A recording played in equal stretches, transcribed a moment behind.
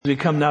As we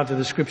come now to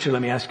the scripture,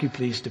 let me ask you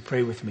please to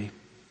pray with me.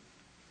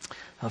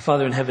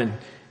 Father in heaven,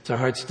 it's our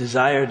heart's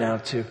desire now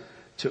to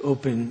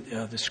open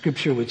the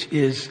scripture, which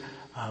is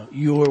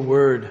your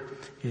word.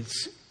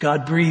 It's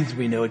God-breathed,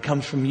 we know. It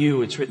comes from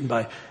you. It's written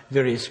by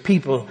various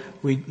people.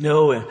 We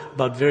know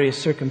about various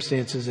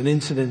circumstances and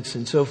incidents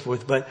and so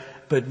forth, but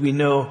we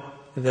know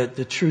that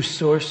the true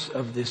source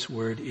of this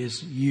word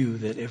is you,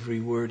 that every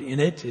word in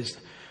it is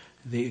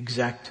the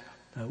exact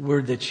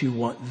word that you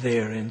want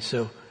there. And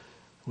so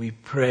we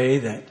pray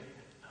that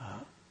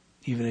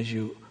even as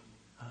you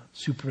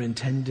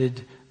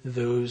superintended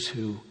those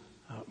who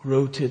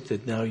wrote it,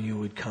 that now you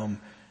would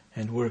come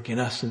and work in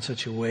us in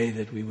such a way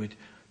that we would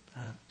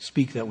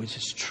speak that which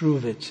is true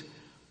of it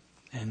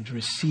and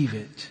receive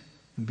it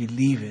and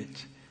believe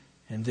it,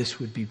 and this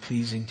would be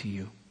pleasing to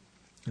you.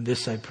 And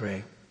this I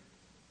pray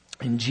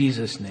in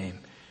Jesus' name.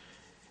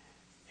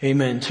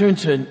 Amen. Turn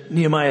to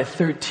Nehemiah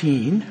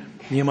 13,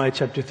 Nehemiah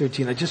chapter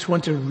 13. I just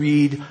want to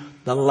read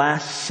the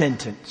last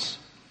sentence.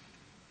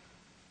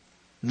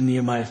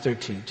 Nehemiah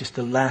 13, just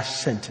the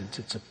last sentence.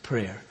 It's a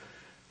prayer.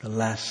 The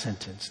last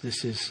sentence.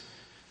 This is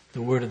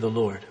the word of the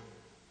Lord.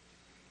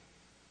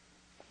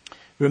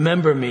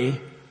 Remember me,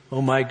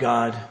 O my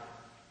God,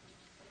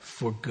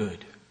 for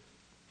good.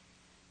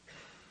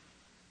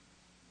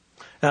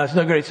 Now, it's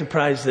no great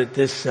surprise that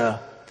this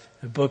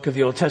book of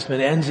the Old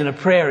Testament ends in a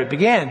prayer. It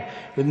began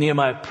with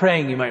Nehemiah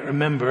praying. You might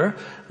remember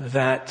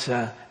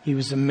that he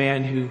was a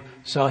man who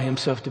saw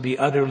himself to be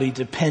utterly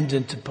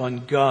dependent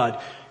upon God.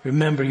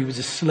 Remember, he was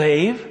a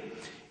slave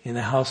in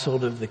the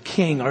household of the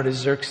king,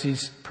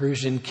 Artaxerxes,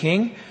 Persian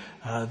king.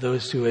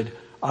 Those who had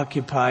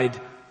occupied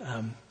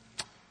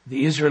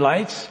the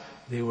Israelites,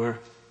 they were,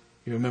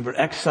 you remember,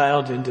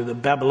 exiled into the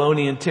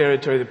Babylonian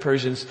territory. The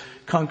Persians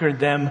conquered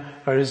them.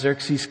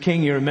 Artaxerxes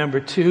king. You remember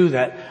too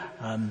that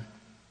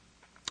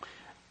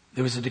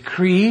there was a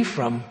decree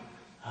from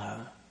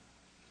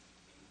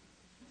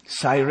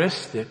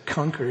Cyrus, the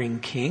conquering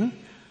king,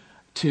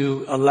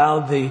 to allow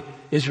the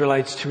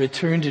Israelites to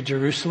return to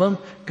Jerusalem.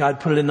 God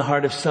put it in the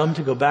heart of some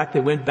to go back.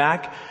 They went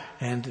back,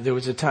 and there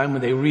was a time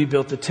when they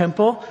rebuilt the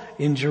temple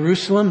in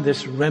Jerusalem,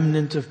 this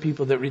remnant of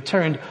people that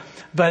returned.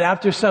 But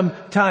after some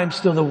time,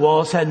 still the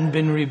walls hadn't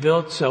been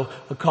rebuilt, so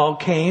a call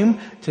came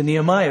to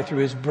Nehemiah through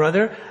his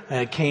brother,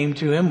 came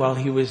to him while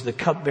he was the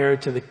cupbearer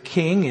to the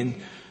king in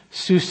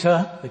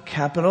Susa, the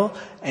capital,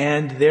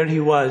 and there he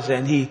was,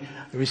 and he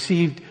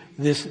received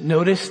this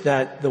notice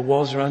that the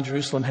walls around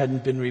Jerusalem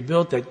hadn't been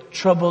rebuilt. That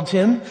troubled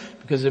him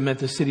because it meant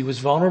the city was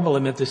vulnerable. It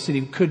meant the city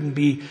couldn't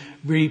be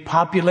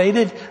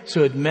repopulated.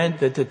 So it meant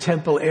that the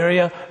temple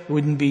area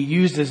wouldn't be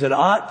used as it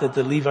ought, that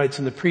the Levites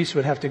and the priests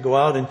would have to go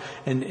out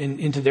and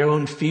into their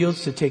own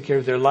fields to take care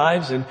of their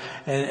lives.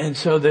 And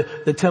so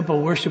the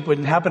temple worship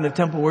wouldn't happen. If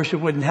temple worship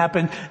wouldn't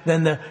happen,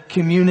 then the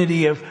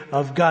community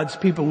of God's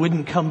people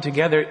wouldn't come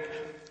together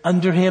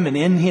under him and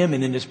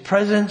in his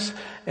presence,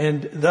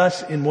 and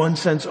thus, in one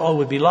sense, all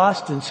would be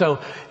lost. And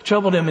so it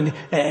troubled him,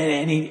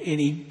 and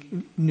he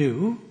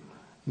knew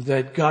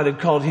that God had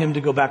called him to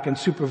go back and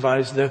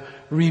supervise the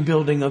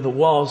rebuilding of the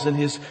walls. And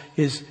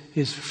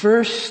his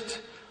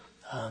first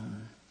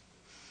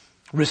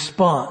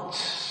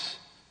response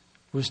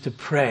was to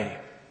pray.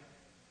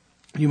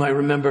 You might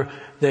remember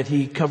that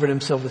he covered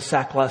himself with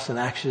sackcloth and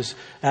ashes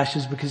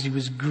because he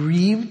was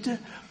grieved,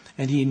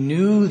 and he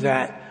knew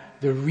that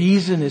the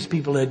reason his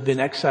people had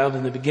been exiled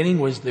in the beginning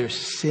was their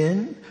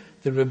sin,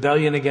 the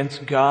rebellion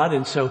against God.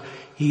 And so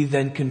he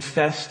then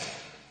confessed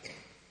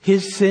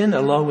his sin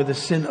along with the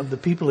sin of the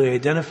people. He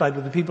identified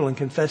with the people and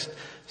confessed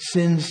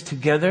sins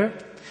together.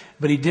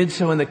 But he did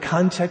so in the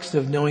context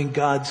of knowing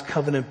God's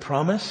covenant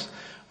promise,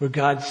 where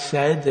God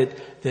said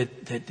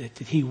that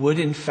he would,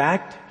 in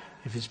fact,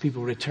 if his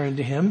people returned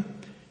to him,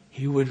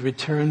 he would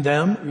return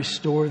them,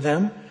 restore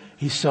them.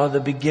 He saw the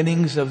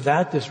beginnings of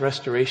that, this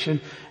restoration,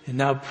 and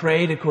now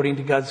prayed according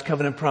to God's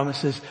covenant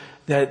promises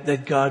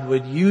that God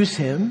would use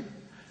him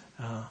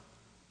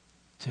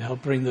to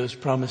help bring those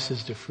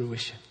promises to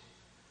fruition.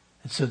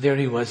 And so there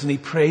he was, and he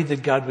prayed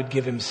that God would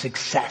give him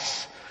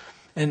success.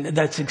 And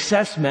that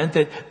success meant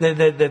that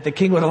the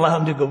king would allow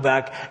him to go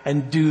back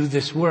and do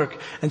this work.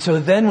 And so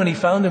then when he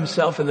found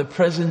himself in the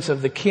presence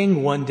of the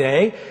king one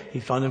day, he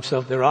found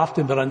himself there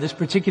often, but on this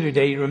particular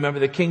day, you remember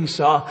the king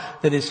saw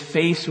that his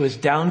face was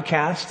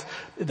downcast.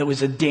 That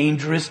was a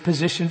dangerous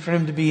position for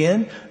him to be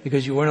in,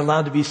 because you weren't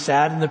allowed to be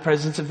sad in the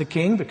presence of the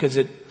king, because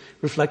it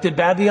reflected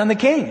badly on the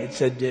king. It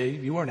said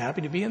you weren't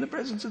happy to be in the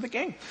presence of the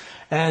king.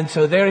 And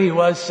so there he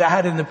was,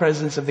 sad in the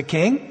presence of the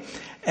king.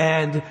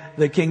 And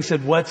the king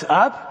said, "What's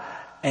up?"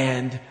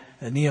 And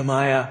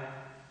Nehemiah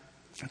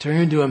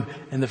turned to him,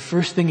 and the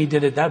first thing he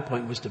did at that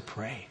point was to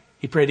pray.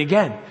 He prayed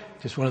again.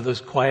 Just one of those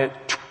quiet,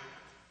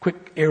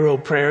 quick arrow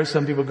prayers,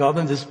 some people call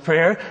them, this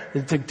prayer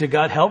to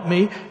God, help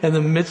me in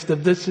the midst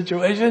of this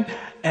situation.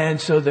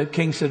 And so the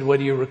king said, "What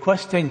are you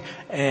requesting?"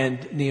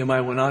 And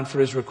Nehemiah went on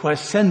for his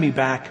request. "Send me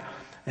back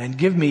and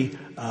give me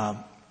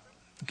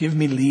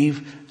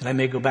leave that I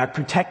may go back.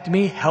 Protect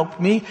me, help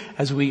me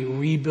as we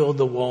rebuild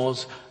the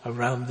walls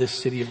around this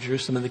city of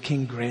Jerusalem." And the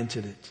king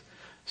granted it.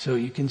 So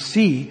you can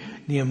see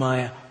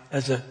Nehemiah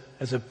as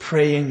a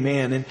praying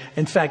man. And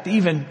in fact,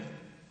 even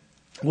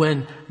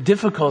when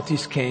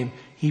difficulties came,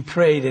 he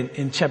prayed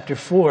in chapter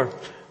 4,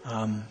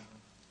 and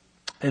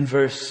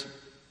verse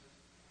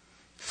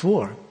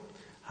 4.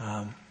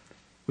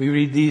 We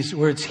read these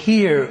words,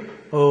 "Hear,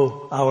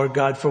 O our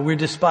God, for we're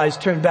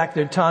despised. Turn back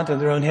their taunt on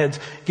their own heads.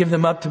 Give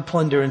them up to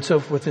plunder," and so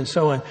forth and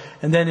so on.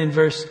 And then in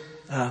verse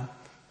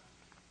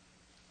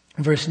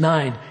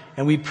 9,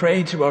 "And we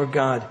prayed to our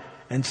God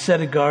and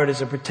set a guard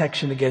as a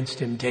protection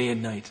against him day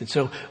and night." And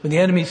so when the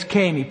enemies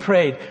came, he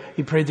prayed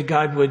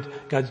that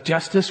God's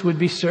justice would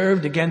be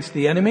served against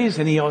the enemies.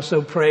 And he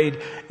also prayed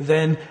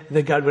then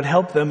that God would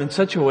help them in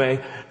such a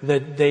way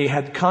that they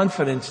had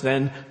confidence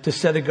then to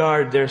set a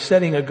guard. Their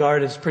setting a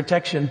guard as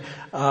protection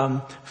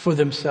for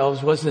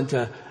themselves wasn't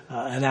an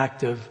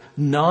act of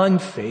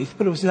non-faith,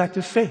 but it was an act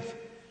of faith,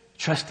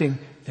 trusting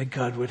that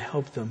God would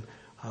help them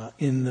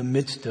in the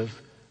midst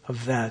of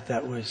that.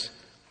 That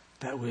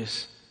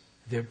was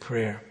their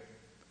prayer.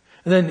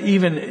 And then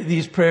even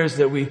these prayers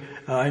that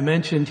I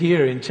mentioned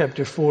here in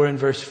chapter 4 and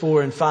verse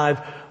 4 and 5,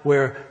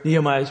 where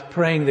Nehemiah is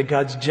praying that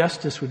God's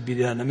justice would be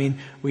done. I mean,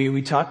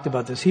 we talked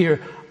about this here.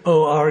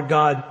 "Oh, our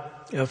God,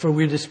 for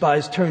we're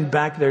despised, turn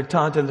back their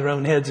taunt on their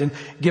own heads and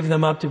give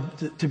them up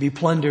to be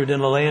plundered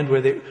in a land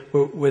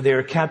where they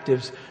are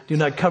captives. Do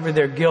not cover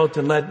their guilt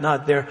and let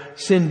not their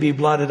sin be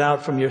blotted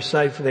out from your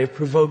sight, for they have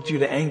provoked you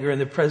to anger in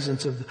the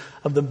presence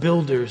of the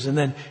builders." And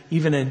then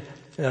even in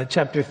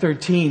chapter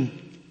 13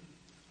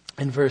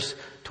 and verse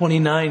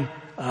 29,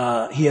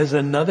 he has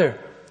another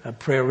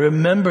prayer.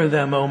 "Remember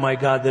them, O my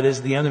God," that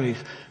is the enemies,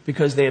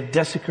 "because they have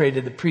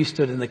desecrated the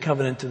priesthood and the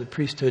covenant of the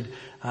priesthood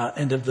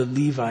and of the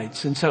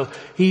Levites." And so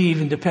he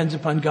even depends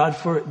upon God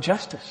for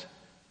justice,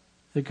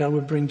 that God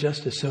would bring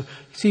justice. So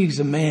see, he's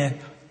a man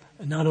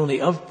not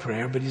only of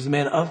prayer, but he's a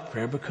man of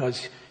prayer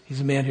because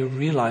he's a man who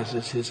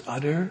realizes his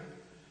utter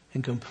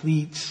and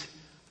complete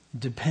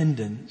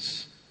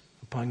dependence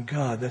upon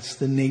God. That's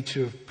the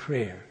nature of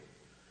prayer.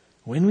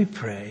 When we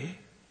pray,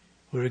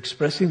 we're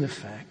expressing the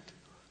fact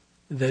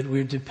that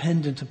we're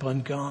dependent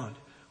upon God.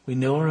 We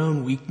know our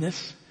own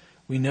weakness.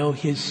 We know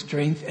his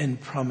strength and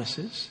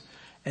promises.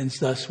 And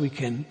thus we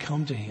can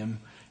come to him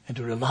and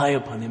to rely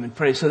upon him and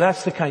pray. So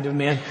that's the kind of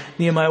man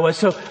Nehemiah was.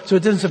 So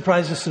it doesn't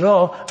surprise us at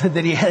all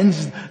that he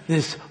ends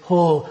this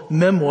whole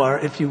memoir,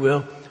 if you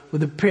will,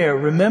 with a prayer.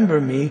 "Remember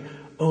me,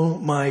 O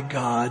my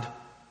God,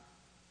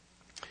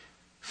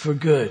 for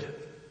good."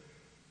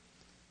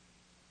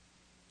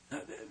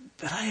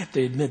 But I have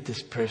to admit,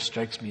 this prayer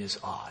strikes me as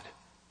odd.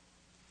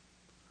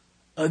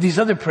 These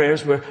other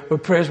prayers were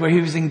prayers where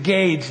he was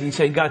engaged and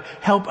saying, "God,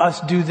 help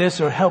us do this,"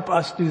 or "help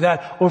us do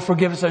that," or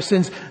 "forgive us our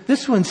sins."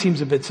 This one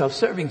seems a bit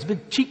self-serving. It's a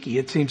bit cheeky,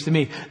 it seems to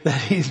me,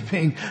 that he's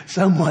being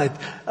somewhat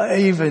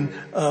even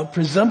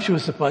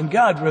presumptuous upon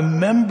God.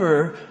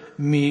 "Remember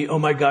me, oh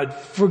my God,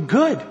 for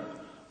good,"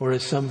 or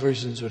as some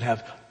versions would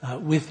have,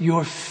 "with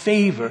your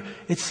favor."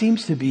 It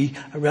seems to be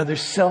a rather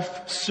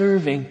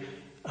self-serving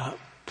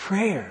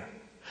prayer.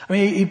 I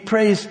mean, he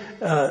prays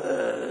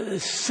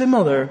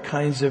similar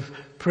kinds of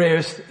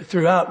prayers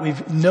throughout.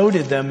 We've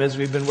noted them as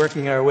we've been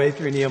working our way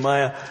through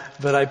Nehemiah,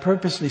 but I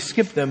purposely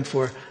skipped them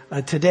for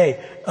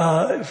today.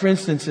 For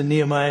instance, in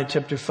Nehemiah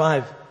chapter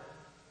 5,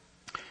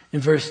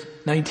 in verse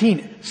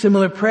 19,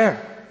 similar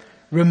prayer.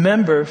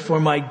 "Remember for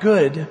my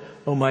good,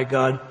 O my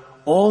God,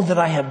 all that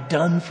I have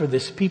done for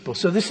this people."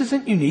 So this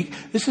isn't unique.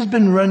 This has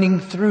been running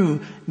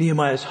through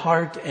Nehemiah's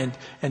heart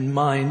and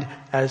mind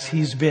as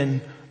he's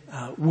been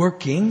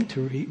working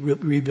to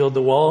rebuild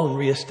the wall and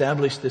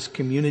reestablish this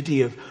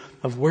community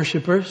of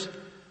worshipers.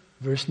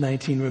 Verse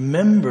 19,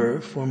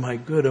 "Remember for my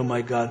good, O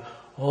my God,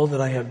 all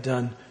that I have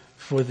done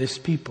for this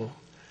people."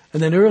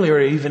 And then earlier,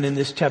 even in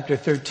this chapter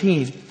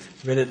 13,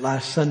 read it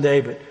last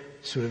Sunday, but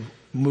sort of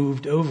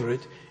moved over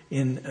it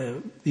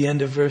in the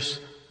end of verse,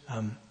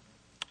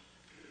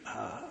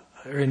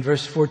 or in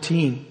verse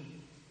 14.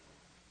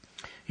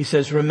 He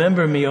says,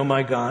 "Remember me, O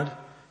my God,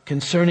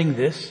 concerning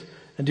this,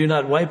 and do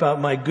not wipe out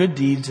my good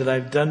deeds that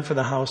I've done for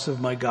the house of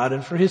my God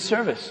and for his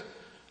service."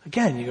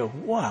 Again, you go,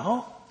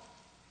 wow,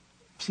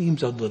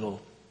 seems a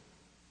little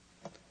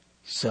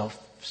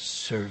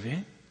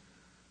self-serving.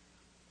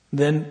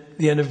 Then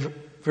the end of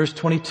verse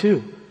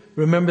 22.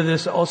 "Remember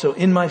this also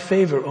in my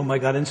favor, O my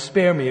God, and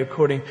spare me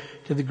according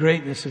to the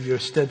greatness of your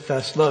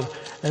steadfast love."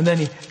 And then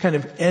he kind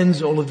of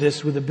ends all of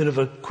this with a bit of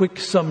a quick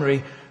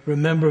summary.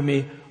 "Remember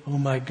me, O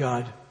my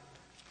God,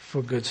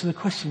 for good." So the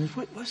question is,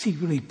 what was he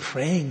really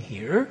praying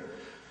here?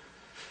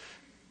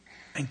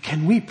 And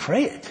can we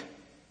pray it?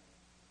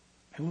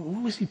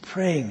 What was he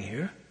praying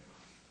here?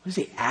 What was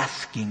he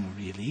asking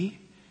really?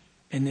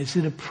 And is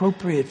it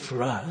appropriate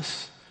for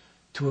us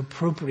to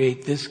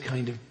appropriate this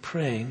kind of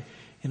praying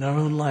in our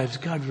own lives?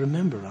 God,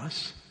 remember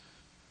us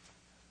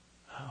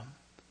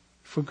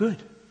for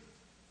good.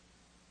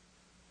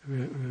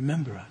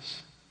 Remember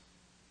us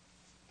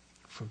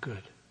for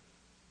good.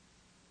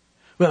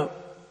 Well,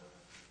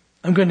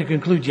 I'm going to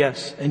conclude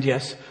yes and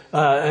yes.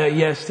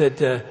 Yes,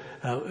 that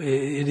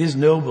it is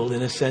noble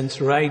in a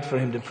sense, right, for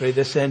him to pray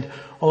this, and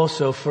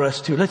also for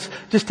us too. Let's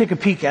just take a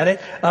peek at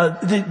it.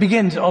 It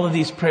begins all of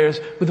these prayers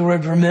with the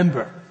word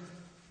remember.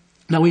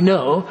 Now we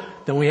know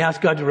that when we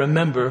ask God to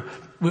remember,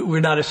 we're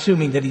not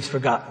assuming that he's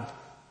forgotten.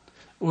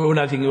 We're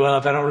not thinking, well,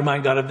 if I don't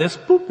remind God of this,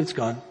 boop, it's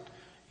gone.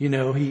 You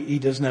know, he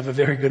doesn't have a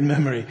very good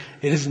memory.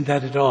 It isn't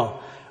that at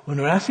all. When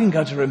we're asking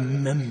God to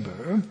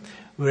remember,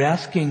 we're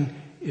asking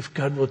if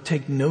God will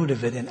take note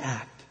of it and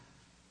act.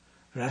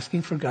 We're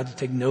asking for God to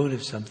take note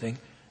of something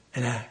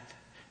and act.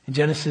 In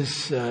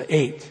Genesis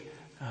 8,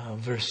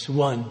 verse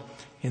 1,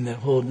 in the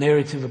whole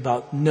narrative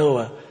about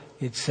Noah,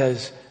 it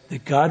says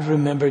that God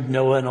remembered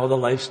Noah and all the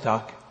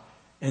livestock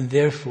and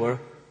therefore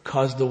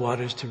caused the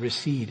waters to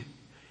recede.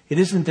 It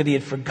isn't that he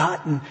had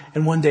forgotten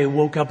and one day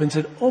woke up and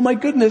said, oh my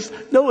goodness,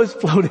 Noah's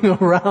floating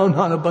around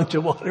on a bunch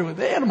of water with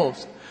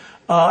animals.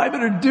 I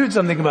better do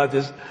something about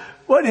this.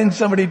 Why didn't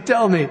somebody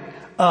tell me?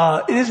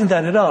 It isn't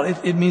that at all.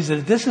 It means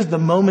that this is the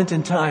moment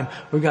in time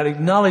where God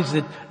acknowledged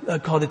it,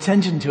 called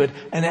attention to it,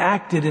 and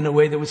acted in a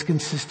way that was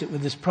consistent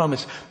with His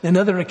promise. In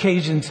other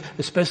occasions,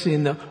 especially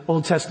in the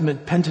Old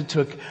Testament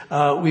Pentateuch,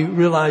 we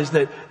realize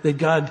that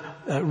God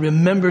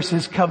remembers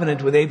His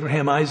covenant with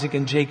Abraham, Isaac,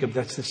 and Jacob.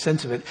 That's the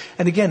sense of it.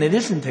 And again, it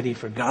isn't that He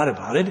forgot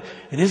about it.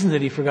 It isn't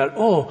that He forgot,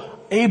 oh,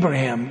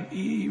 Abraham,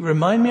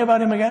 remind me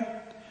about him again?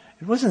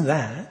 It wasn't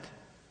that.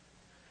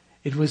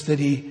 It was that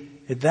He,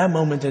 at that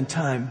moment in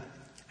time,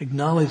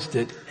 acknowledged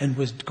it and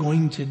was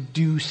going to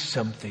do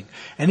something.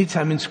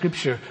 Anytime in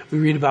Scripture we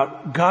read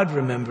about God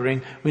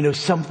remembering, we know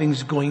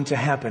something's going to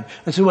happen.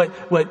 And so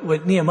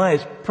what Nehemiah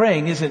is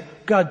praying isn't,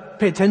 God,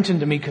 pay attention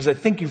to me because I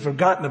think you've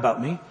forgotten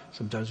about me.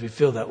 Sometimes we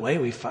feel that way.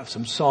 We have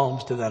some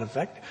psalms to that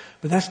effect.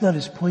 But that's not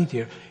his point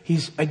here.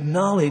 He's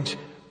acknowledged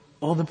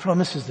all the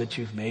promises that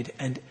you've made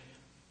and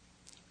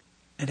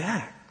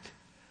act.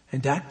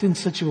 And act in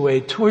such a way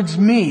towards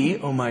me,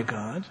 oh my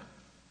God,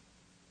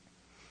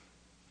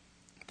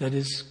 that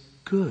is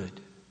good.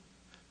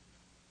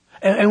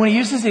 And when he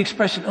uses the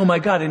expression, oh my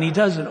God, and he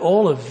does in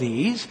all of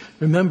these,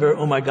 remember,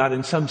 oh my God,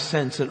 in some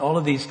sense, in all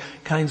of these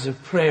kinds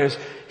of prayers,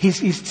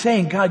 he's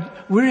saying, God,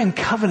 we're in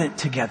covenant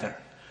together.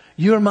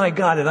 You're my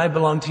God and I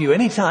belong to you.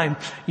 Anytime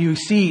you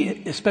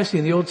see, especially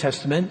in the Old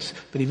Testament,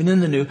 but even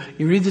in the New,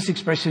 you read this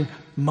expression,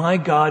 my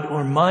God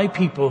or my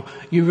people,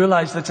 you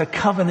realize that's a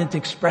covenant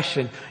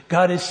expression.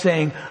 God is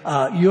saying,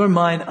 you're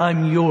mine,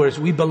 I'm yours.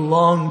 We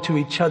belong to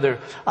each other.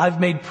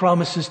 I've made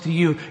promises to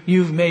you.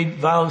 You've made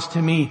vows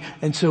to me.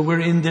 And so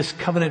we're in this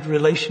covenant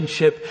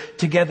relationship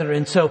together.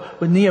 And so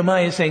what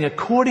Nehemiah is saying,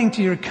 according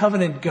to your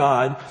covenant,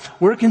 God,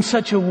 work in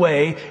such a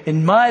way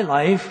in my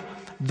life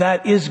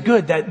that is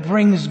good, that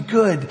brings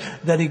good,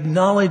 that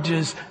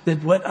acknowledges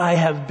that what I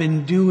have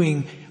been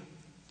doing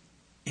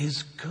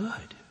is good.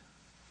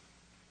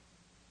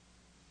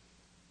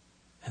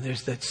 And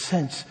there's that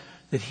sense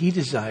that he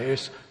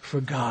desires for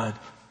God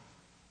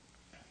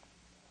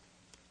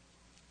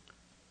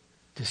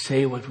to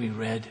say what we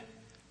read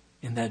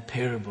in that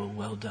parable,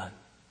 well done.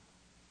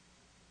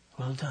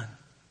 Well done.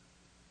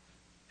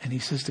 And he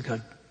says to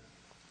God,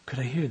 could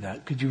I hear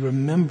that? Could you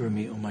remember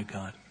me, oh my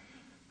God,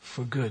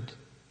 for good?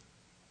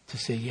 To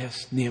say,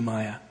 yes,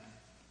 Nehemiah,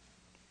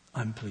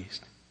 I'm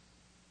pleased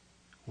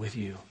with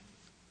you.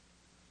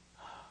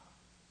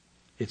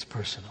 It's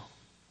personal.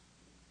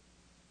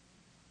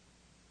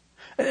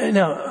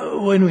 Now,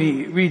 when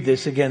we read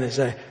this, again,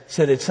 as I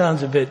said, it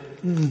sounds a bit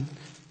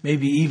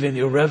maybe even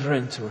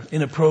irreverent or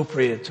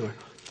inappropriate or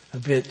a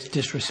bit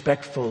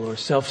disrespectful or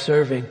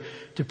self-serving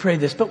to pray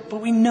this. But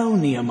we know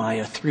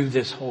Nehemiah through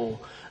this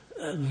whole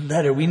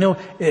letter. We know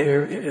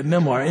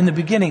memoir. In the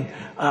beginning,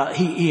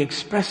 he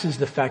expresses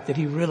the fact that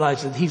he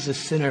realizes that he's a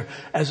sinner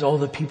as all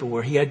the people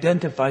were. He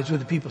identifies with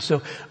the people.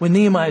 So when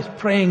Nehemiah is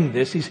praying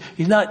this, he's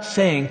not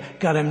saying,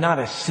 God, I'm not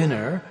a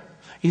sinner.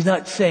 He's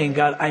not saying,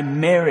 God, I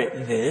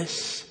merit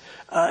this.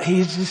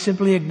 He's just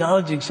simply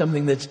acknowledging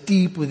something that's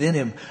deep within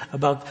him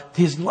about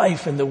his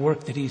life and the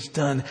work that he's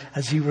done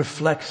as he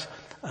reflects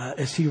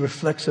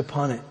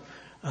upon it.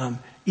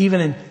 Even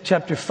in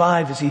chapter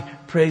 5, as he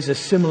prays a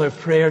similar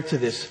prayer to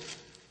this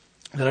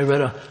that I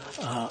read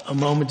a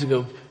moment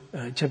ago,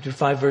 chapter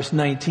 5, verse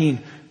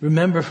 19.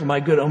 Remember for my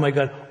good, oh my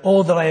God,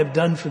 all that I have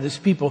done for this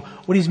people.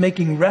 What he's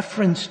making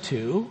reference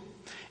to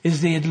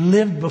is they had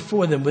lived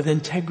before them with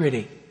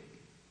integrity.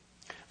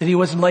 That he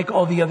wasn't like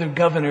all the other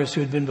governors who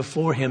had been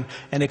before him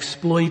and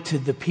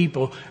exploited the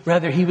people.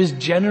 Rather, he was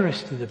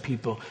generous to the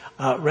people.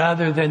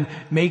 Rather than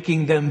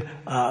making them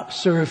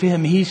serve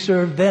him, he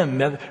served them.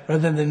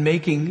 Rather than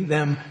making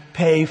them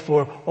pay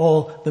for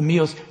all the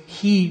meals,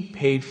 he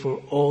paid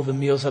for all the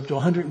meals, up to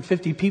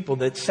 150 people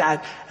that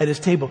sat at his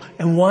table.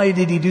 And why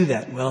did he do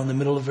that? Well, in the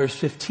middle of verse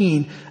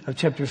 15 of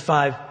chapter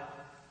 5,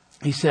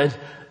 he said,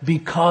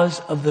 because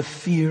of the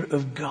fear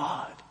of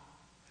God.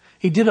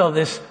 He did all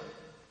this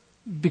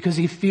because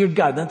he feared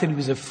God. Not that he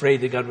was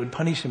afraid that God would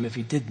punish him if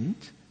he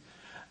didn't,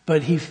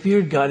 but he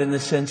feared God in the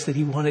sense that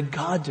he wanted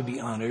God to be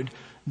honored,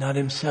 not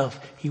himself.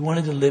 He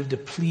wanted to live to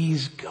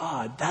please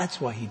God. That's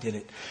why he did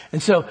it.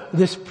 And so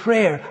this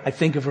prayer, I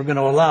think if we're going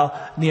to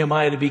allow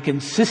Nehemiah to be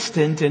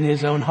consistent in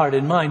his own heart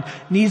and mind,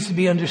 needs to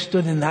be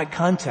understood in that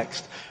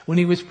context. When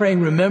he was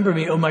praying, remember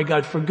me, oh my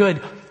God, for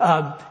good,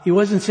 he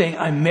wasn't saying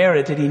I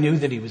merited. He knew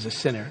that he was a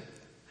sinner.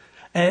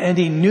 And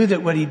he knew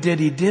that what he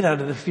did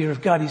out of the fear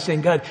of God. He's saying,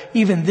 God,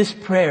 even this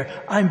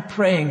prayer, I'm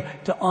praying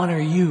to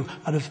honor you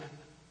out of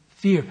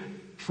fear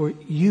for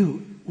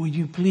you. Would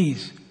you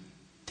please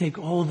take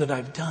all that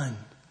I've done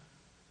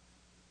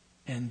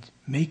and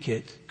make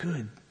it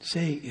good?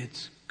 Say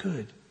it's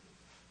good.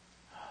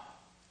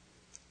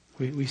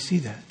 We see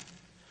that.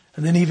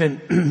 And then even,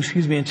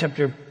 in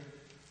chapter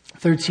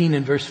 13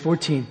 and verse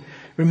 14,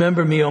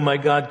 remember me, O my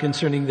God,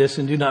 concerning this,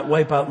 and do not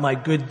wipe out my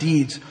good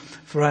deeds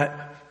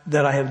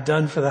that I have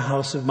done for the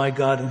house of my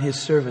God and his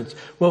servants.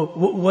 Well,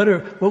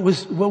 what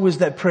was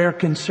that prayer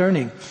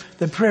concerning?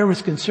 The prayer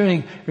was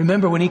concerning,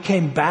 remember when he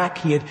came back,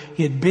 he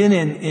had been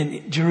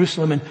in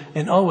Jerusalem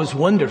and all was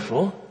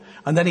wonderful.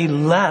 And then he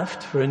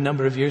left for a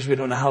number of years, we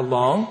don't know how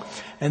long.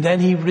 And then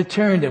he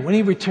returned. And when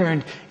he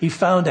returned, he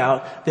found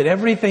out that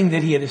everything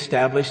that he had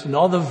established and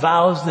all the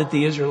vows that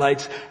the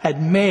Israelites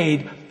had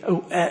made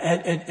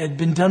had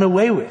been done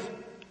away with.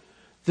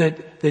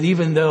 That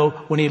even though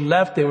when he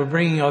left, they were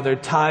bringing all their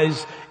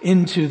tithes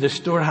into the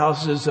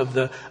storehouses of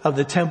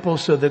the temple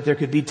so that there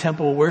could be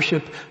temple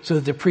worship, so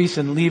that the priests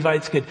and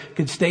Levites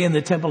could stay in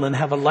the temple and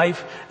have a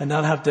life and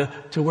not have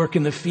to work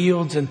in the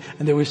fields. And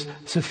there was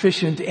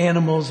sufficient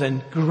animals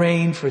and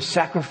grain for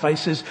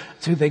sacrifices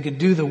so they could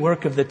do the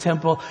work of the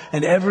temple.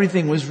 And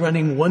everything was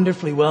running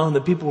wonderfully well and the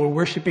people were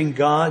worshiping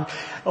God.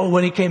 Oh,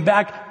 when he came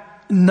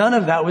back, none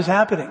of that was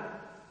happening.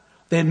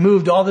 They had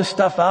moved all this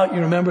stuff out,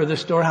 you remember, the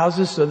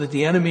storehouses, so that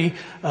the enemy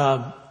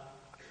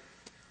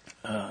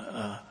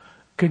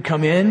could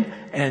come in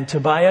and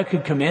Tobiah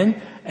could come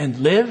in and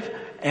live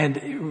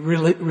and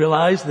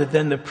realize that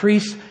then the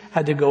priests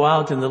had to go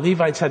out and the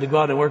Levites had to go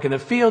out and work in the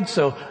field,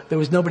 so there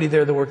was nobody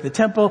there to work the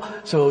temple,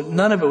 so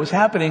none of it was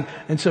happening.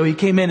 And so he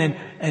came in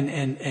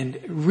and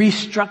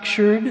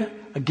restructured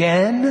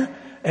again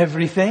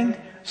everything,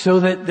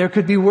 so that there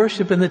could be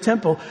worship in the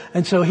temple.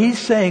 And so he's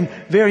saying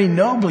very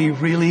nobly,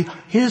 really,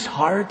 his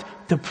heart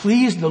to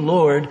please the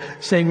Lord,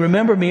 saying,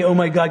 remember me, oh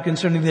my God,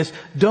 concerning this.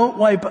 Don't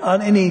wipe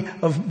out any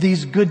of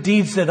these good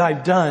deeds that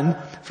I've done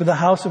for the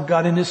house of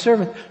God and his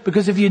servant.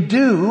 Because if you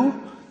do,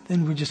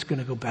 then we're just going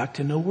to go back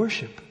to no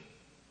worship.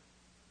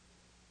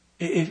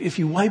 If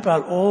you wipe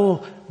out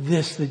all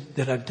this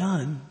that I've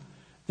done,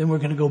 then we're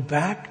going to go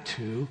back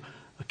to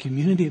a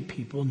community of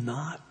people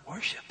not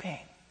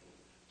worshiping.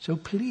 So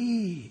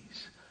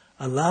please,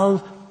 allow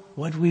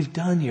what we've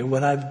done here,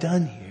 what I've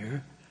done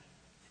here,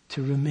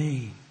 to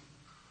remain.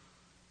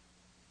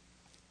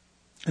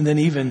 And then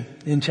even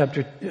in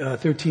chapter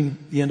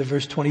 13, the end of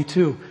verse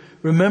 22,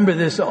 remember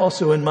this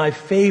also in my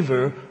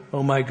favor,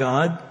 O my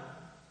God.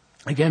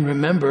 Again,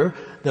 remember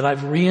that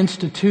I've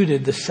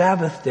reinstituted the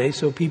Sabbath day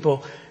so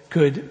people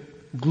could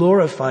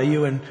glorify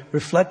you and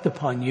reflect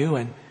upon you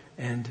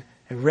and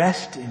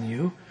rest in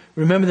you.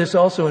 Remember this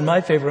also in my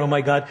favor, O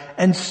my God,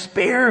 and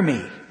spare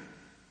me.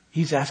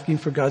 He's asking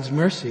for God's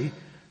mercy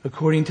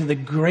according to the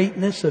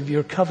greatness of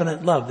your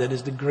covenant love. That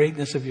is the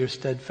greatness of your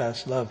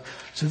steadfast love.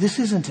 So this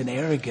isn't an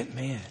arrogant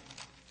man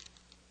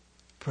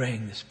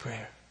praying this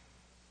prayer.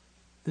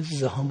 This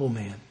is a humble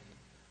man,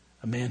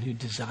 a man who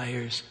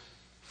desires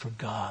for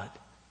God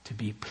to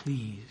be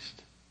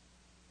pleased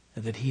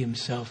and that he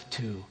himself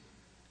too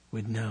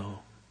would know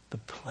the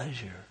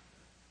pleasure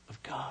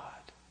of God.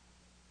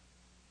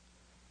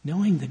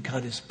 Knowing that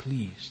God is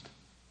pleased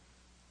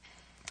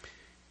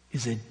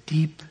is a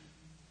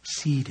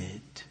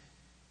deep-seated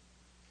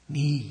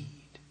need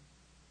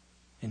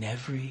in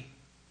every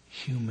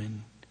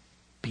human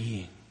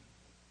being.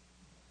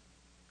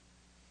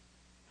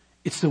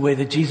 It's the way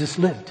that Jesus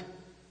lived.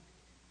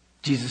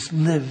 Jesus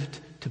lived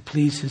to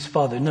please his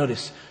Father.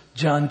 Notice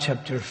John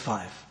chapter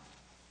 5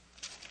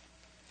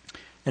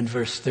 and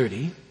verse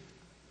 30.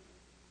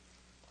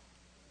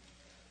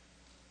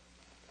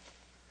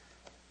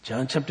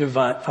 John chapter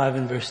 5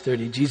 and verse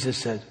 30, Jesus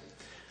said,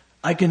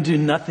 I can do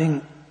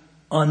nothing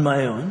on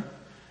my own.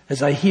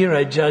 As I hear,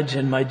 I judge,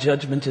 and my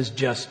judgment is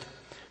just,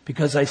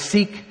 because I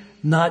seek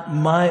not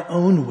my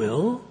own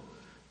will,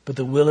 but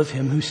the will of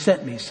him who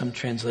sent me. Some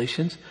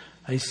translations,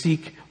 I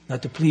seek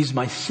not to please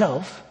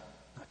myself,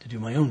 not to do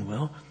my own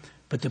will,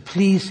 but to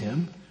please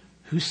him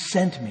who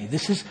sent me.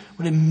 This is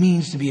what it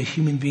means to be a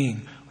human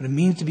being. What it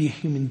means to be a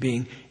human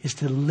being is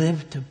to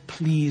live to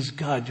please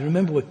God. Do you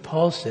remember what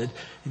Paul said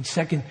in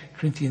 2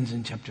 Corinthians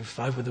in chapter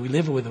 5, whether we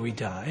live or whether we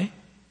die,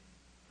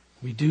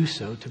 we do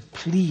so to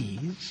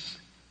please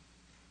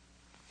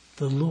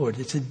the Lord.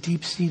 It's a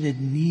deep-seated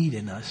need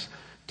in us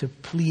to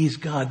please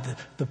God.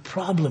 The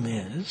problem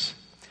is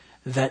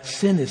that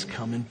sin has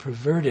come and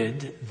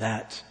perverted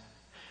that,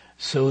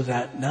 so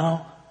that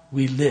now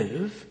we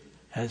live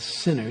as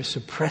sinners,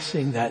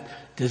 suppressing that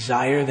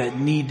desire, that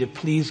need to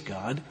please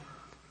God,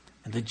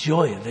 and the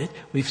joy of it.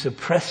 We've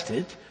suppressed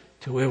it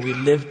to where we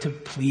live to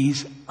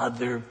please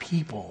other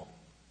people.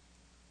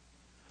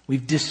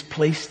 We've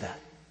displaced that.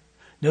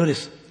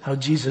 Notice how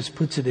Jesus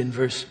puts it in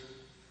verse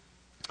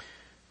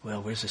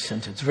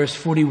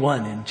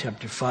 41 in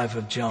chapter 5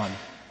 of John.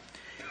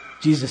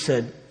 Jesus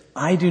said,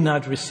 I do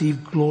not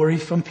receive glory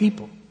from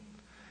people.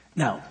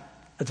 Now,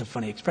 that's a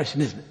funny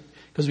expression, isn't it?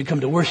 Because we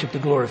come to worship to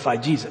glorify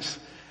Jesus.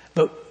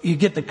 But you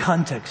get the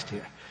context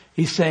here.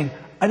 He's saying,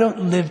 I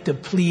don't live to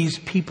please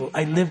people.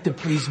 I live to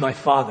please my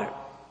Father.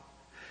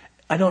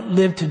 I don't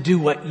live to do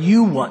what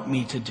you want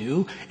me to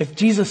do. If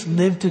Jesus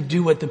lived to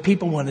do what the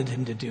people wanted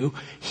him to do,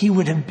 he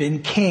would have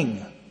been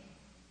king.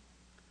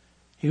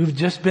 He would have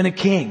just been a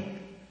king.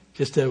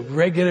 Just a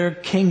regular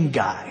king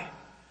guy.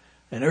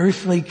 An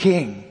earthly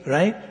king,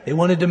 right? They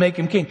wanted to make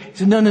him king. He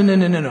said, no.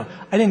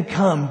 I didn't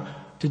come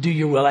to do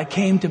your will. I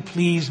came to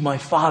please my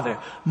Father.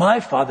 My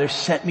Father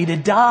sent me to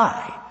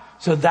die.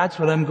 So that's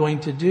what I'm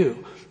going to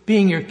do.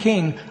 Being your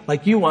king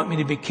like you want me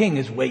to be king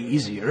is way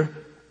easier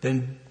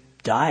than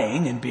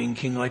dying and being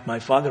king like my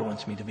Father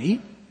wants me to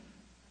be.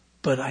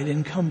 But I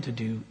didn't come to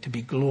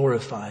be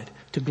glorified,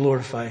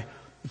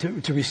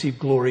 to receive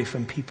glory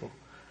from people.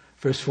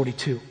 Verse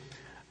 42.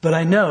 But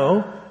I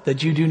know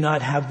that you do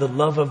not have the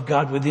love of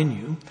God within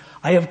you.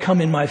 I have come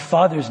in my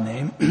Father's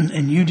name,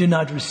 and you do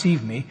not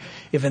receive me.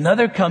 If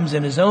another comes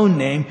in his own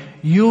name,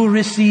 you'll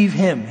receive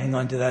him. Hang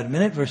on to that a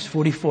minute. Verse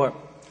 44.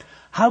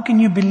 How can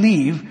you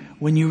believe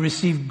when you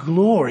receive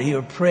glory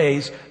or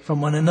praise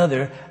from one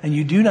another, and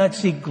you do not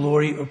seek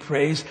glory or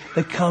praise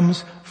that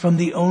comes from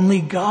the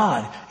only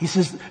God? He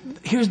says,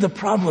 here's the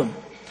problem.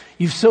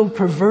 You've so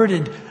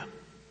perverted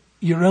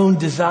your own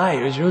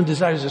desires. Your own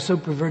desires are so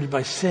perverted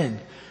by sin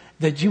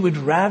that you would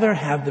rather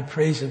have the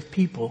praise of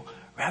people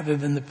rather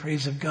than the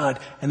praise of God.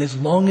 And as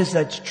long as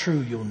that's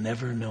true, you'll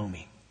never know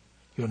me.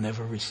 You'll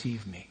never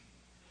receive me.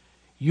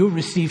 You'll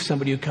receive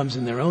somebody who comes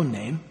in their own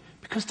name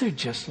because they're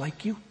just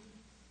like you.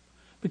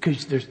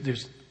 Because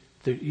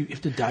you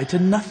have to die to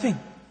nothing.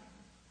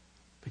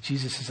 But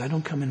Jesus says, I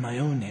don't come in my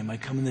own name. I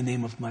come in the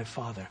name of my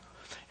Father.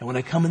 And when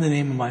I come in the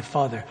name of my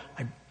Father,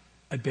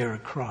 I bear a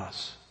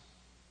cross.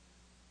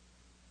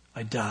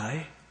 I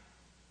die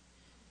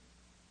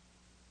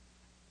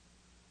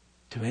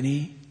to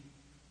any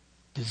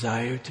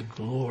desire to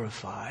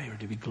glorify or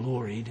to be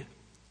gloried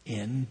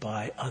in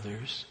by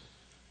others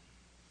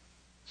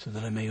so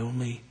that I may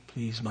only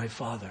please my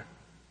Father.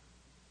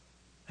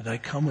 And I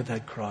come with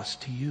that cross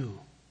to you,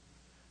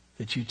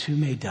 that you too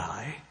may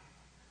die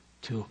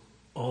to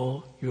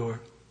all your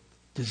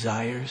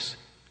desires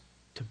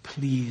to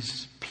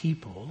please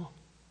people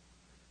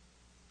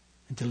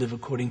and to live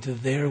according to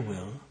their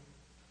will.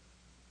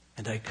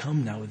 And I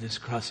come now with this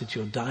cross that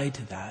you'll die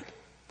to that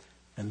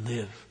and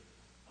live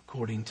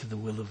according to the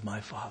will of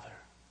my Father,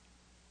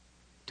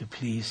 to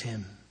please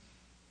him.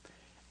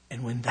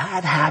 And when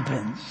that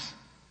happens,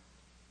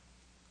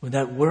 when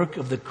that work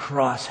of the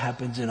cross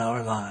happens in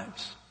our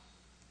lives,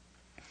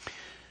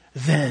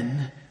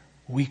 then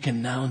we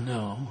can now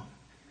know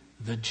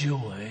the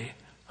joy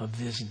of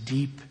this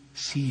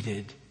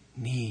deep-seated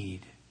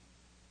need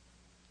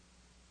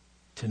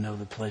to know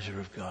the pleasure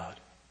of God.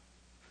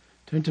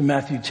 Turn to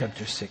Matthew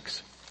chapter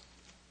 6.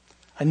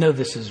 I know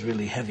this is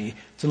really heavy.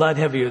 It's a lot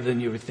heavier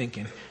than you were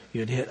thinking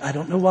you'd hit. I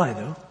don't know why,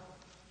 though.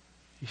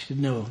 You should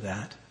know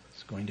that.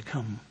 It's going to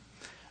come.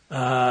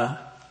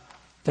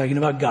 Talking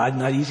about God,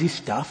 not easy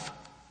stuff,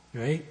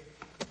 right?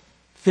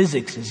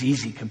 Physics is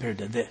easy compared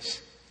to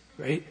this,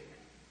 right?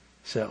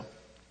 So,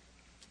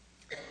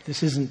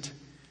 this is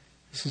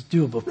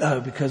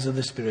doable because of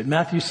the Spirit.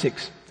 Matthew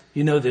 6,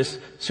 you know this,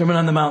 Sermon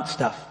on the Mount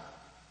stuff.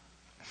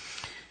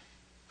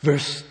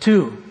 Verse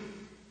 2.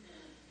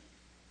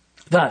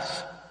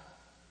 Thus,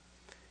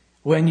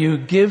 when you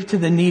give to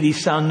the needy,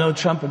 sound no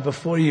trumpet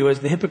before you as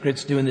the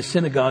hypocrites do in the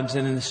synagogues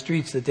and in the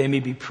streets, that they may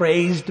be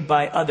praised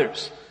by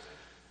others.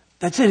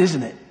 That's it,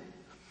 isn't it?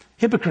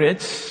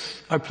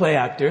 Hypocrites are play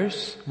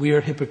actors. We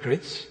are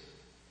hypocrites.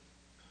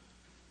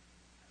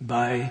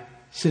 By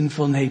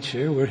sinful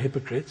nature, we're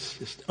hypocrites.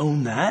 Just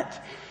own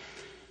that.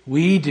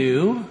 We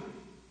do,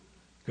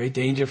 great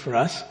danger for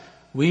us,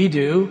 we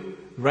do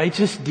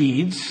righteous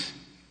deeds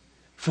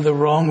for the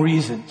wrong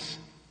reasons.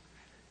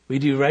 We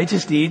do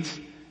righteous deeds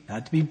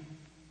not to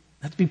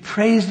be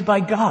praised by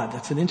God.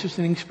 That's an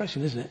interesting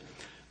expression, isn't it?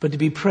 But to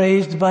be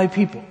praised by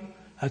people.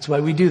 That's why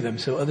we do them,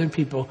 so other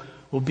people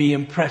will be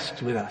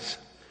impressed with us.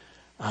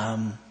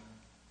 I've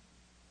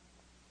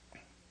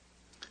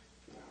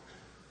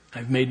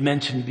made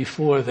mention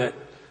before that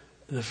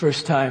the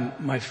first time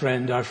our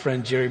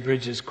friend Jerry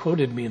Bridges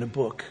quoted me in a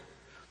book,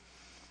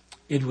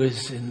 it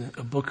was in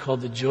a book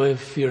called The Joy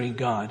of Fearing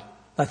God.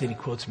 Not that he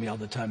quotes me all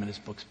the time in his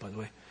books, by the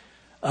way.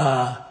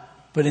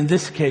 But in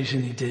this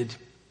occasion he did.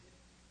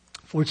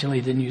 Fortunately,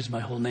 he didn't use my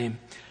whole name.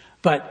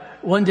 But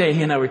one day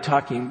he and I were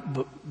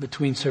talking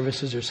between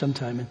services or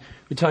sometime, and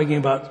we're talking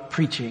about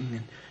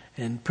preaching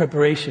and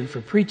preparation for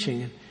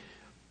preaching.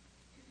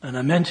 And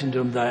I mentioned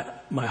to him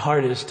that my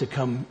heart is to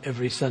come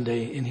every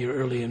Sunday in here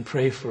early and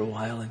pray for a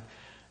while.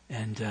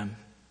 And in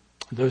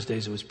those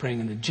days I was praying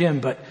in the gym.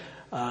 But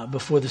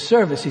before the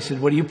service, he said,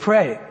 "What do you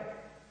pray?"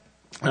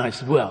 And I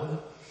said,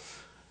 "Well,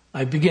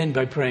 I begin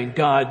by praying,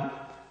 God,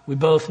 we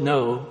both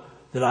know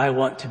that I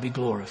want to be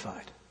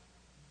glorified.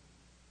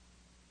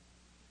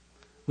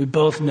 We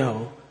both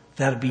know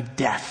that'll be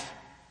death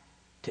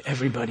to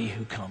everybody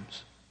who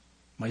comes,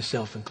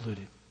 myself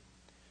included.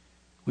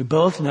 We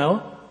both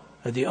know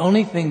that the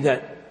only thing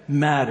that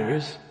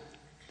matters,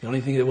 the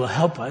only thing that will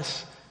help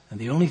us, and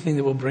the only thing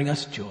that will bring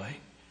us joy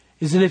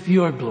is that if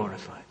you're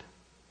glorified.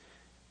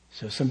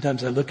 So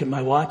sometimes I look at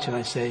my watch and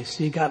I say,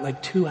 you got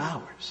like 2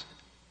 hours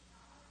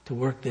to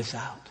work this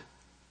out.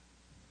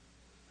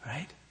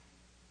 Right?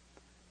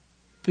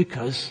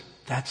 Because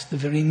that's the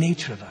very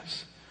nature of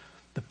us.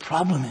 The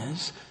problem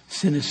is,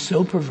 sin has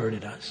so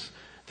perverted us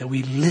that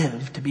we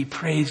live to be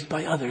praised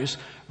by others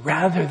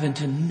rather than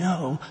to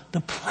know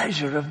the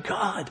pleasure of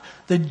God,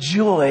 the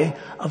joy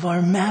of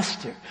our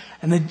Master.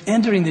 And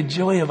entering the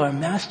joy of our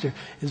Master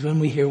is when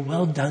we hear,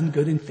 well done,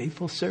 good and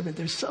faithful servant.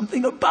 There's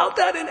something about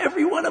that in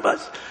every one of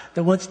us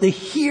that wants to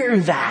hear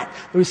that.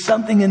 There was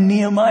something in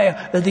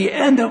Nehemiah. At the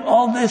end of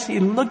all this, he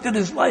looked at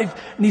his life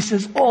and he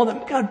says,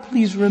 God,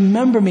 please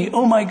remember me.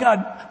 Oh my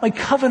God, my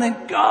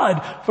covenant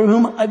God for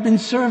whom I've been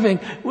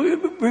serving.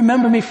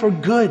 Remember me for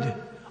good.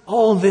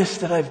 All this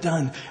that I've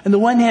done. On the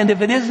one hand, if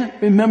it isn't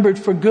remembered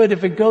for good,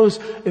 if it goes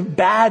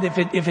bad,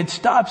 if it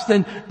stops,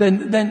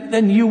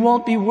 then you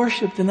won't be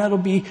worshipped, and that'll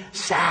be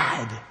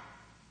sad.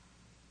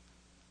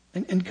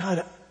 And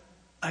God,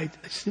 I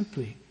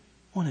simply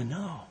want to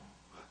know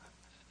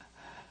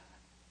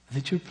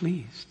that you're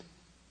pleased.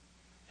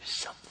 There's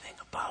something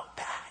about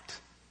that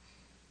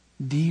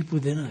deep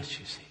within us,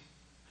 you see.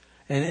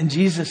 And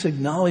Jesus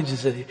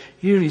acknowledges it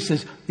here. He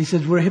says,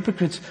 we're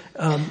hypocrites.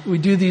 We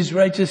do these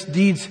righteous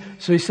deeds.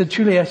 So he said,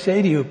 truly I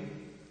say to you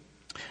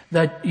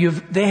that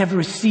they have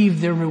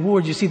received their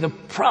reward. You see, the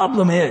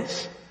problem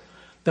is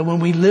that when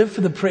we live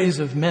for the praise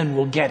of men,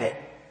 we'll get it.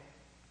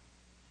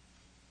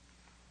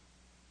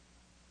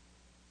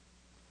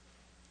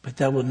 But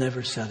that will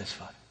never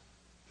satisfy.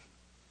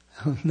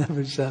 It will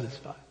never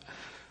satisfy.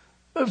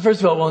 First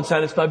of all, it won't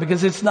satisfy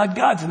because it's not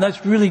God's, and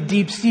that's really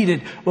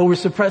deep-seated what we're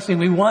suppressing.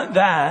 We want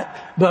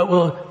that, but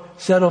we'll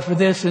settle for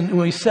this, and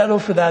when we settle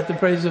for that, the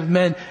praise of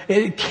men,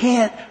 it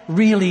can't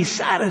really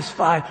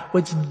satisfy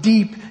what's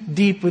deep,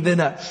 deep within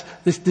us,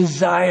 this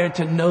desire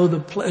to know the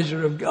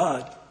pleasure of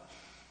God.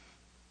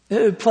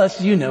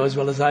 Plus, you know as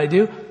well as I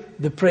do,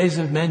 the praise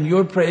of men,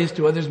 your praise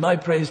to others, my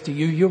praise to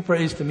you, your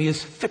praise to me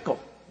is fickle.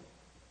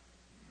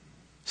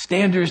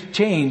 Standards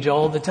change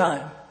all the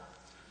time.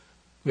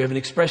 We have an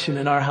expression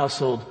in our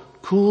household,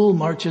 cool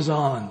marches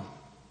on.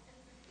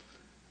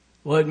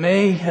 What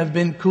may have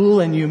been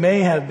cool, and you may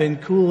have been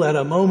cool at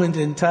a moment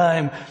in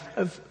time,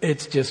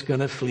 it's just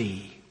going to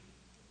flee.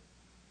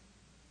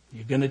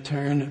 You're going to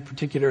turn a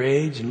particular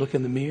age and look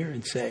in the mirror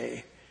and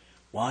say,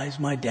 why is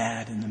my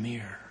dad in the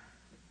mirror?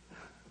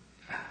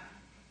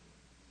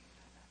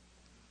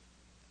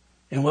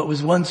 And what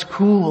was once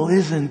cool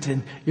isn't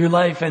in your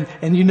life,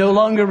 and you no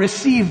longer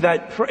receive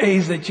that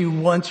praise that you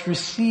once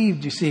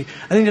received, you see.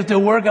 I think you have to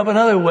work up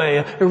another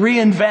way,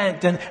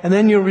 reinvent, and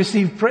then you'll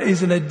receive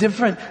praise in a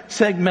different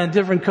segment,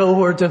 different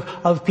cohort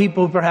of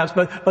people perhaps.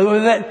 But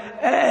with that,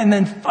 and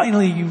then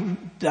finally you're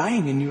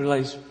dying and you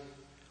realize.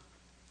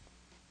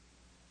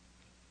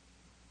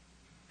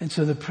 And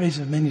so the praise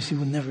of men, you see,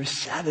 will never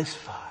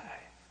satisfy.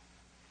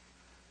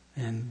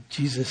 And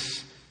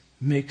Jesus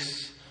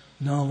makes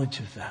knowledge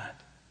of that.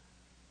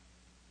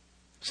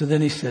 So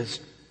then he says,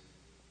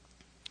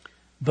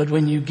 but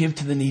when you give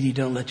to the needy,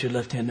 don't let your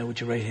left hand know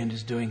what your right hand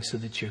is doing, so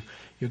that your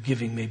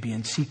giving may be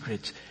in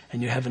secret,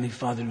 and your heavenly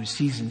Father who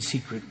sees in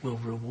secret will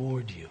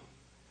reward you.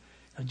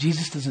 Now,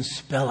 Jesus doesn't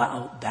spell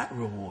out that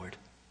reward.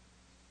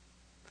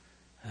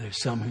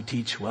 There's some who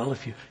teach, well,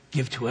 if you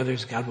give to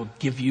others, God will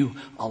give you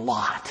a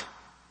lot.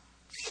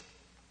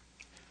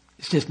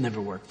 It's just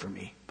never worked for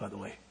me, by the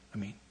way. I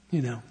mean,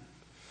 you know.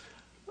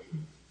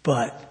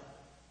 But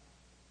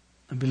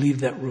I believe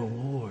that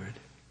reward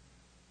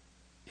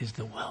is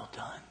the well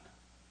done.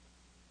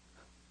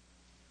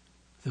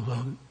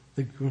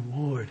 The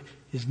reward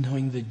is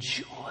knowing the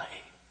joy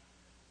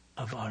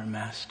of our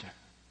Master.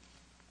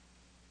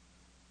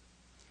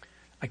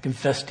 I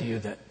confess to you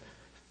that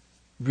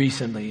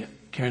recently,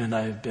 Karen and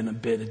I have been a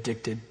bit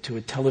addicted to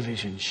a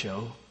television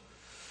show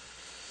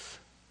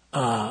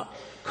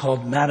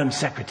called Madam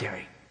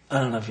Secretary. I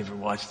don't know if you've ever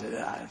watched it.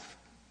 If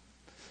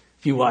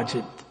you watch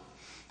it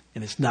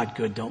and it's not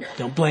good,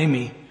 don't blame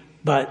me.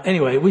 But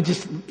anyway, we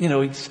just, I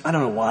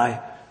don't know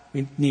why.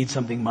 We need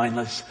something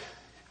mindless.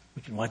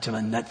 We can watch it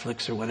on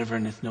Netflix or whatever,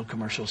 and it's no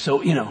commercial.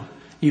 So,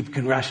 you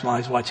can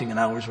rationalize watching an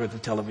hour's worth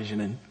of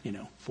television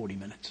in, 40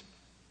 minutes.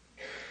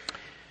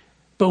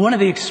 But one of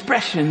the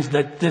expressions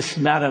that this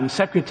Madam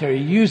Secretary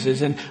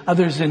uses, and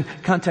others in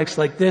contexts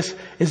like this,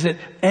 is that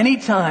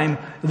anytime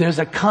there's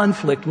a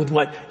conflict with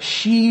what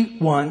she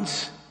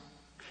wants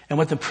and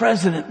what the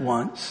president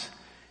wants,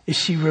 is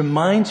she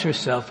reminds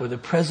herself, or the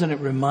president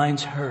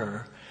reminds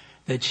her,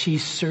 that she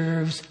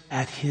serves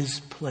at his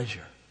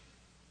pleasure.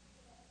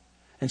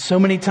 And so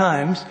many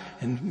times,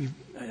 and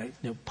I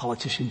know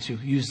politicians who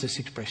use this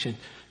expression,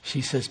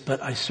 She says,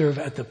 but I serve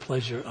at the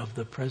pleasure of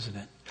the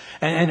president.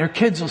 And her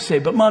kids will say,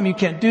 but Mom, you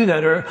can't do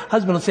that. Or her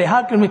husband will say,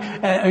 how can we?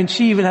 And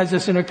she even has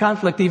this inner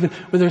conflict even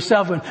with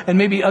herself and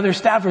maybe other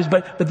staffers.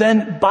 But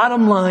then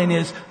bottom line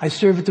is, I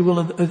serve at the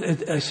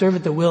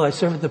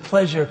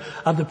pleasure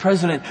of the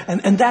president.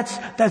 And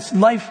that's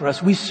life for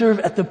us. We serve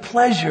at the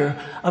pleasure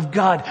of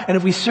God. And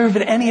if we serve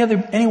at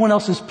anyone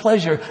else's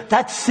pleasure,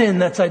 that's sin,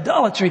 that's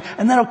idolatry,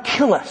 and that'll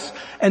kill us.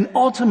 And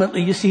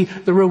ultimately, you see,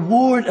 the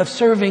reward of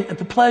serving at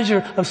the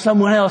pleasure of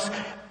someone else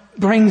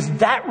brings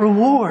that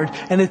reward,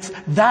 and it's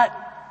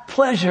that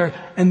pleasure,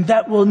 and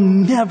that will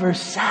never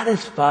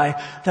satisfy.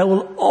 That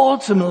will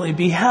ultimately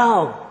be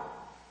hell.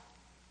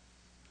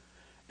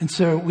 And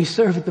so we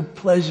serve at the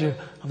pleasure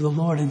of the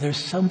Lord, and there's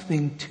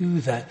something to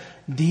that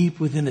deep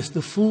within us.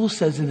 The fool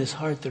says in his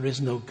heart there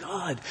is no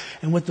God.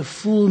 And what the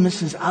fool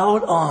misses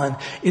out on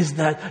is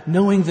that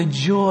knowing the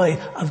joy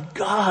of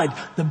God,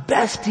 the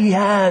best he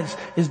has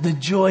is the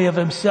joy of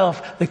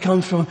himself that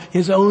comes from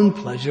his own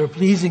pleasure,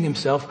 pleasing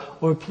himself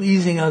or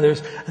pleasing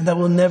others, and that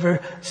will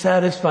never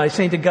satisfy.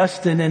 St.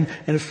 Augustine, in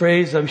a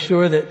phrase I'm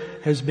sure that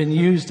has been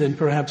used and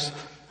perhaps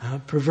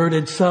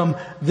perverted some,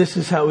 this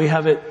is how we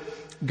have it: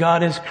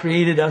 God has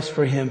created us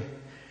for him,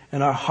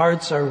 and our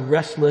hearts are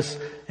restless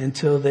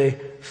until they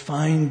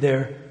find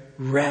their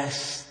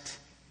rest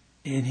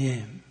in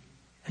him.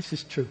 This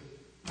is true.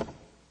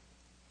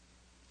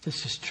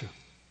 This is true.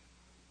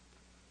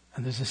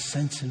 And there's a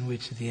sense in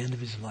which at the end of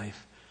his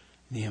life,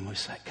 Nehemiah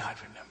was like, God,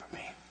 remember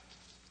me.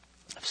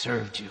 I've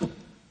served you.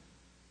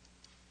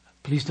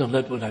 Please don't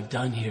let what I've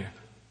done here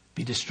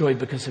be destroyed,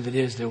 because if it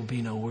is, there will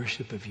be no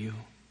worship of you.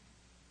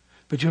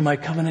 But you're my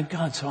covenant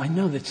God, so I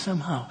know that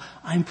somehow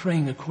I'm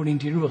praying according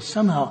to your will.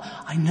 Somehow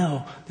I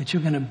know that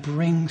you're going to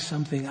bring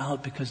something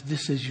out, because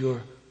this is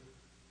your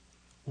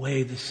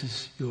way, this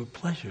is your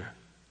pleasure,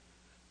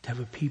 to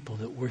have a people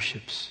that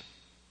worships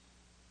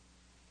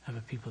you.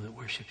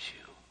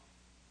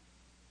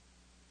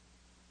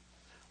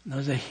 Now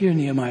as I hear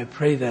Nehemiah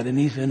pray that, and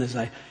even as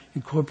I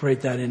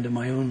incorporate that into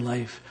my own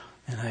life,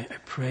 and I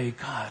pray,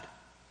 God,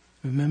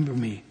 remember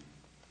me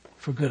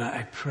for good.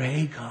 I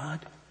pray, God,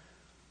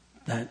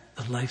 that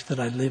the life that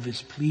I live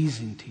is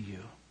pleasing to you.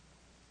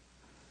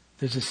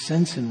 There's a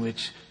sense in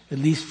which, at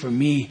least for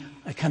me,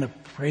 I kind of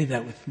pray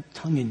that with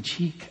tongue in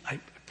cheek. I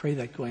pray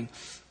that going,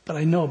 but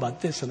I know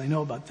about this, and I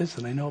know about this,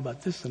 and I know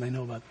about this, and I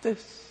know about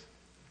this.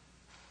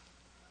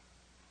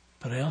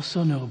 But I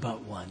also know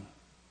about one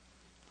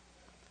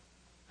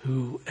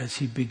who, as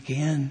he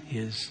began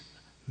his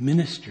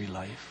ministry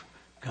life,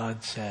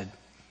 God said,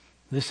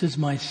 this is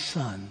my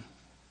son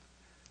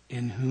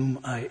in whom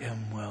I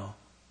am well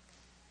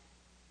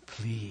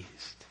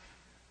pleased.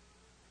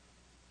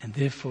 And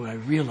therefore I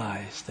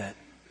realize that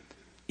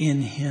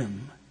in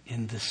him,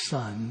 in the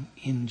Son,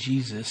 in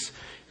Jesus,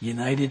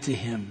 united to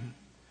him,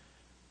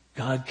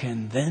 God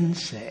can then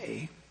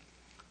say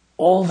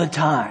all the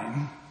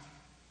time,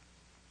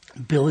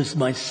 Bill is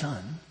my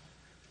son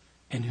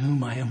in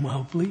whom I am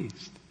well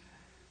pleased.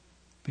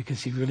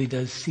 Because he really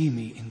does see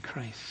me in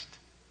Christ.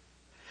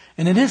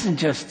 And it isn't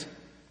just,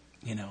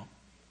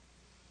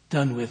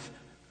 done with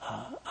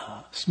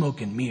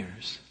smoke and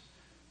mirrors.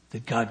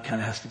 That God kind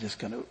of has to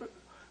just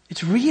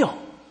it's real.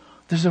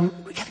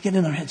 We got to get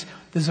in our heads.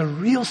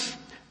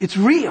 It's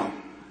real.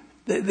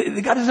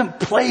 The God isn't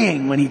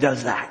playing when he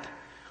does that.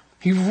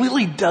 He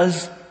really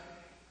does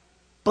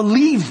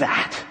believe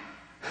that.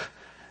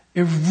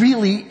 It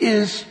really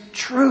is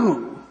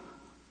true.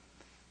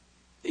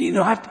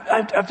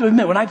 I have to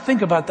admit, when I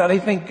think about that, I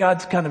think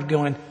God's kind of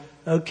going,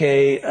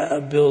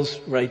 okay, Bill's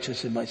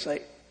righteous in my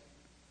sight.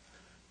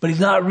 But he's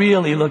not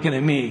really looking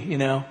at me,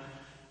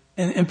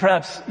 And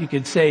perhaps you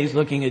could say he's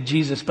looking at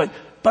Jesus, but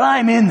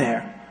I'm in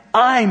there.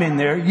 I'm in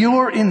there.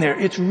 You're in there.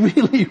 It's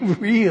really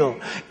real.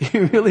 He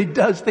really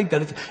does think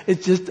that.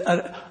 It's just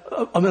an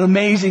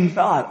amazing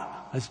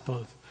thought, I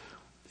suppose,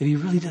 that he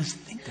really does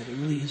think that. It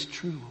really is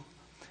true.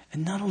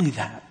 And not only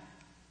that,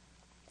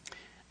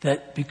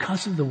 that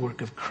because of the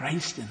work of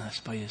Christ in us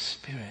by his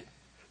Spirit,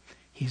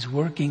 he's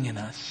working in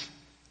us.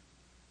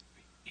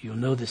 You'll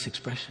know this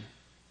expression.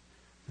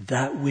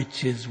 That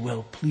which is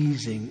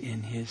well-pleasing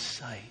in his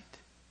sight.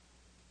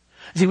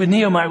 See, what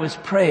Nehemiah was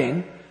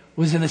praying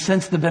was in a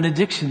sense the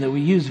benediction that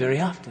we use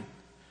very often.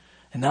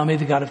 And now may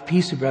the God of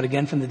peace, who brought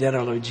again from the dead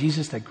our Lord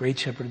Jesus, that great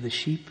shepherd of the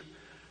sheep,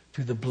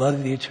 through the blood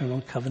of the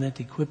eternal covenant,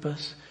 equip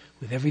us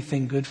with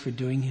everything good for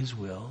doing his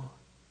will,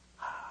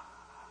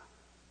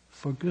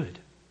 for good.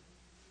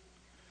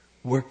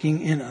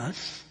 Working in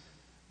us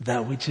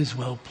that which is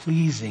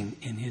well-pleasing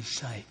in his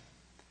sight.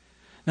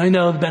 Now I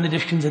know the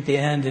benediction's at the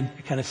end, and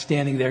you're kind of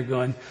standing there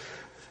going,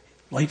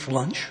 late for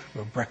lunch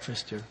or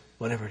breakfast or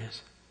whatever it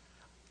is.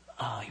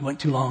 You went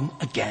too long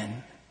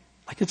again.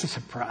 Like it's a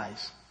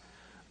surprise.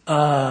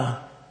 But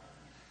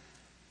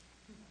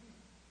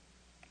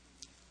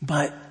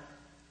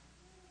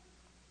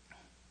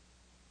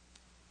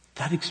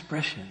that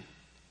expression,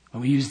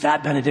 when we use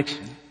that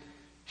benediction,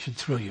 should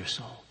thrill your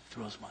soul.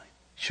 Thrills mine.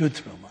 Should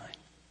thrill mine.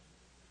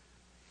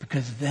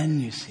 Because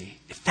then you see,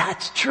 if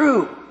that's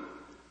true,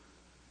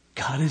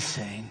 God is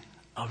saying,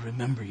 I'll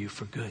remember you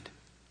for good.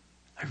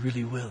 I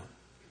really will.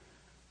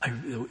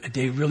 A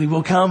day really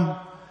will come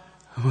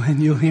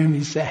when you'll hear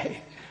me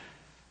say,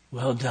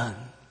 well done,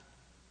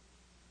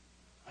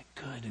 my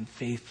good and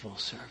faithful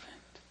servant.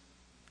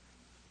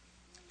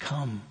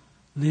 Come,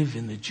 live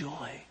in the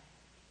joy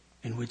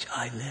in which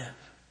I live.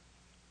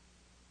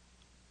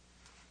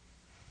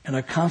 And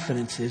our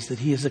confidence is that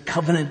he is a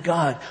covenant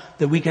God,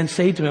 that we can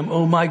say to him,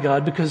 oh my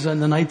God, because on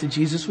the night that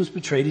Jesus was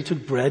betrayed, he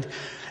took bread,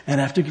 and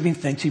after giving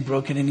thanks, he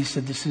broke it, and he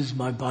said, this is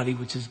my body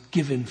which is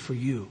given for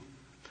you.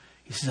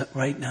 He says,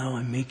 right now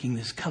I'm making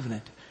this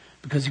covenant.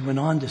 Because he went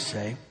on to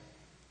say,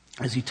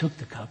 as he took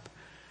the cup,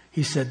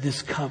 he said,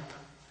 this cup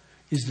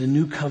is the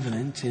new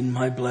covenant in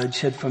my blood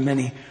shed for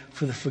many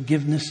for the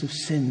forgiveness of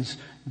sins.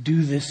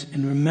 Do this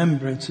in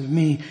remembrance of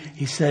me.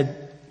 He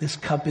said, this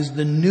cup is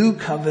the new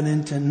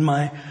covenant in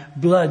my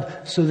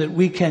blood, so that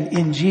we can,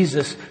 in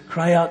Jesus,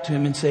 cry out to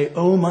him and say,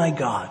 oh my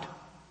God,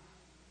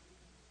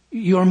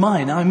 you're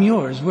mine, I'm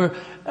yours. We're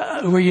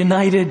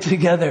united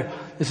together.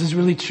 This is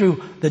really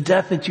true. The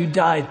death that you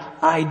died,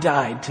 I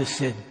died to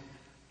sin,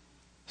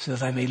 so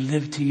that I may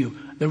live to you.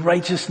 The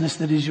righteousness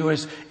that is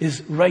yours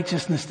is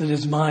righteousness that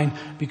is mine,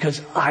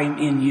 because I'm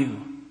in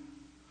you.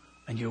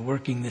 And you're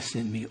working this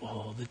in me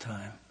all the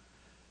time.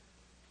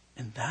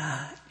 And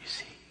that, you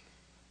see,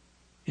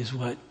 is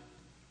what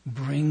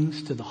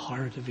brings to the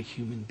heart of a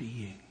human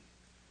being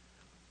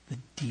the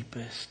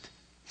deepest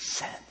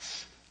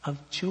sense of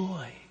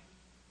joy.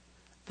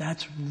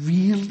 That's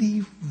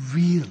really,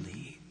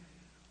 really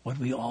what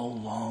we all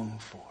long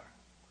for.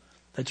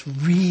 That's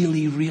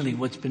really, really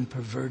what's been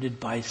perverted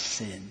by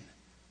sin.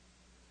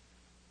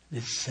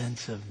 This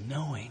sense of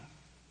knowing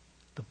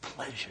the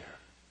pleasure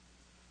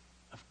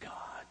of God.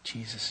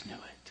 Jesus knew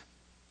it.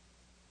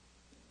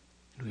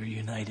 And we were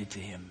united to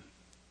him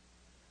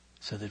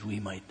so that we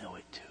might know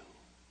it too.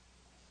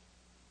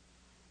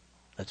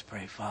 Let's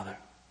pray. Father,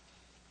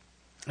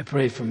 I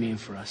pray for me and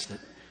for us that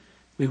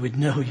we would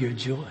know your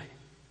joy.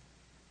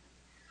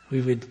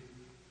 We would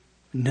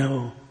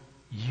know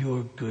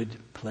your good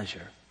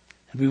pleasure.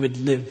 And we would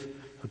live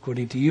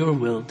according to your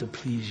will to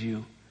please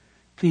you.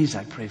 Please,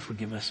 I pray,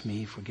 forgive us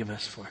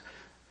for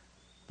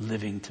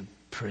living to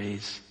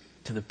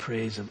the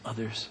praise of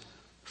others,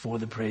 for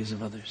the praise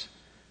of others.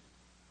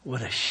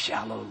 What a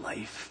shallow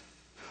life.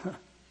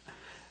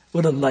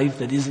 What a life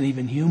that isn't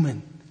even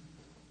human.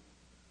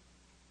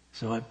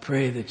 So I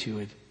pray that you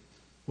would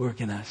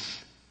work in us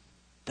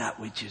that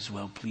which is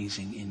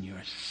well-pleasing in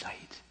your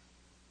sight.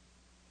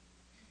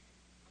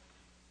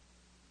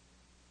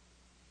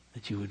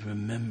 That you would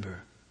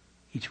remember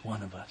each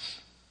one of us,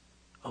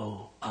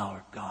 oh,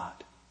 our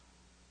God,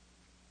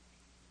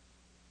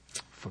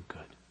 for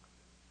good.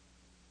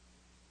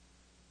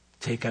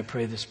 Take, I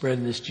pray, this bread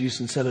and this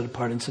juice and set it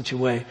apart in such a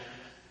way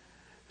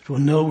that we'll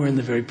know we're in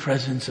the very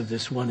presence of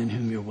this one in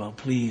whom you're well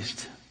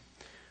pleased.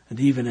 And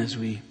even as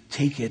we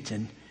take it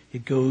and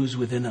it goes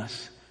within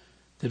us,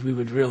 that we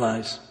would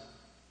realize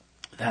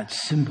that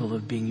symbol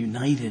of being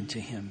united to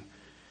him,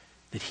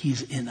 that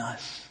he's in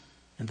us,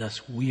 and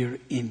thus we're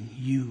in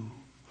you.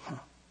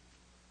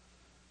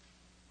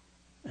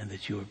 And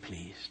that you are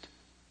pleased.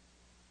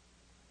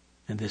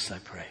 And this I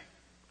pray.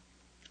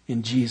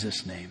 In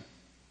Jesus' name.